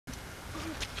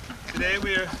Today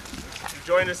we are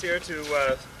joined us here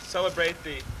to celebrate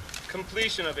the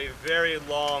completion of a very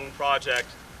long project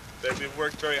that we've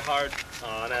worked very hard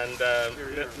on, and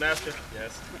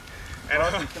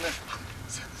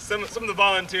some of the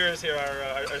volunteers here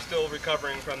are still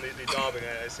recovering from the daubing,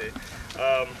 I see.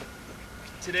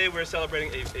 Today we're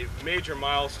celebrating a major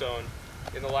milestone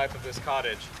in the life of this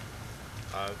cottage.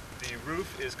 The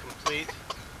roof is complete,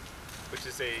 which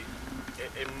is an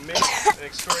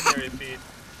extraordinary feat.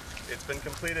 It's been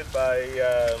completed by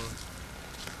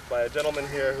a gentleman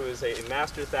here who is a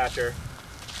master thatcher,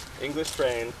 English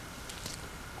trained.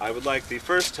 I would like the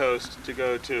first toast to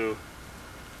go to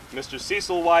Mr.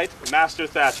 Cecil White, Master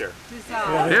Thatcher.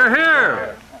 Hear,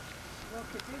 hear!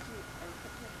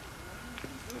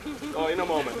 Oh, in a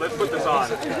moment. Let's put this on.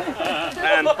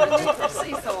 And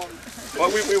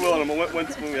well, we will in a moment.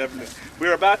 Once we have everything.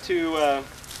 We're about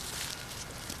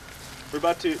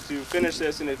to finish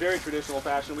this in a very traditional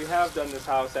fashion. We have done this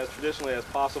house as traditionally as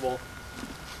possible.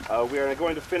 We are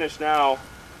going to finish now.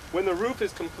 When the roof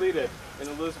is completed in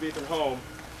an Elizabethan home,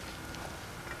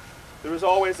 there was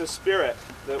always a spirit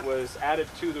that was added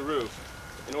to the roof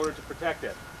in order to protect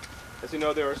it. As you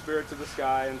know, there are spirits of the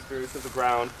sky and spirits of the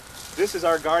ground. This is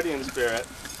our guardian spirit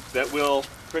that will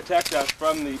protect us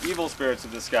from the evil spirits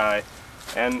of the sky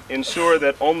and ensure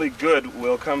that only good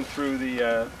will come through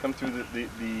the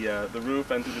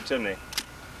roof and through the chimney.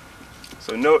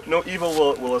 So no evil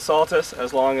will assault us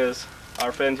as long as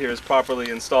our friend here is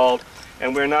properly installed.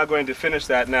 And we're now going to finish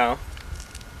that now,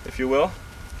 if you will.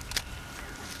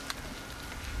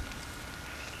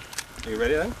 Are you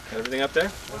ready then? Got everything up there?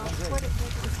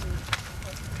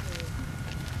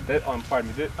 Pardon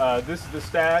me. This is the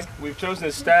stag. We've chosen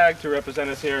a stag to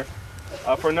represent us here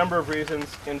for a number of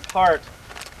reasons. In part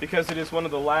because it is one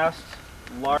of the last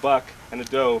large buck and a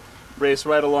doe race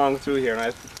right along through here, and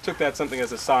I took that something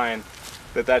as a sign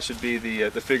that should be the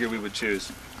figure we would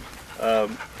choose.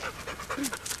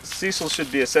 Cecil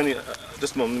should be ascending.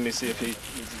 Just a moment. Let me see if he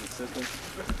needs his assistance.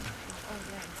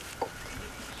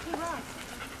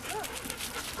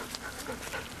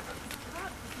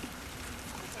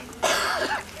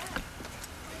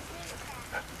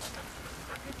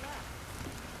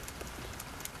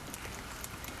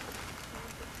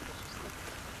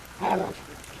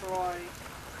 Troy.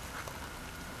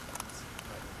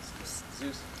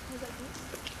 Zeus.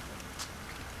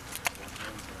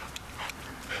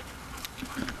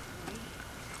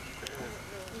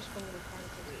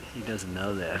 He doesn't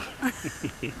know that.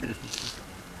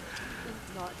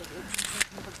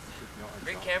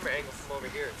 Great camera angle from over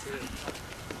here too.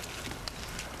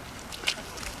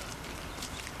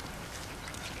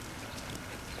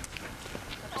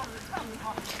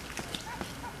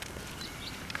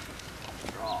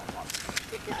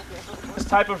 This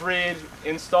type of reed,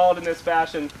 installed in this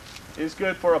fashion, is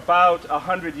good for about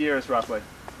 100 years, roughly.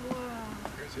 Wow.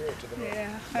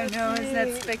 Yeah, I know. Isn't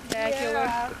that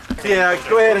spectacular? Yeah,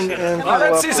 go ahead and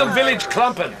Let's see some village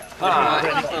clumping.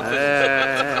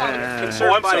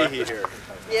 Somebody here.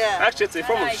 Yeah. Actually, it's a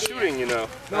form of shooting, you know.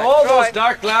 Now, all those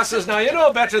dark glasses, now you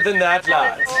know better than that,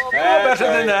 lads. You know better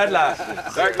than that, lads.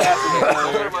 Dark glasses.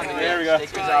 There we go.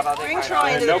 Bring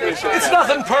Troy into the picture. It's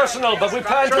nothing personal, but we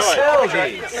plan to sell these.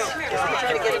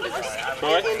 Trying to get him to just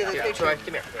into the picture. Troy,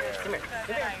 come here. Come here.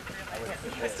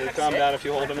 Can you calm down if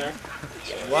you hold him there?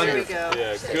 There we go.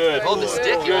 Yeah, good. Hold the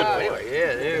stick. Good. Anyway,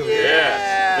 yeah, there we go.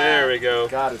 Yeah, there we go.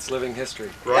 God, it's living history.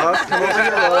 Ross, come over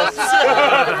here, Ross.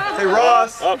 Hey,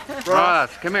 Ross.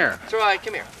 Ross, come here. Troy,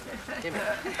 come here. Come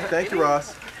here. Thank you,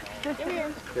 Ross.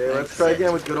 Okay, let's try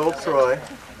again with good old Troy.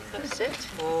 Sit.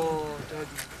 Oh, Doug.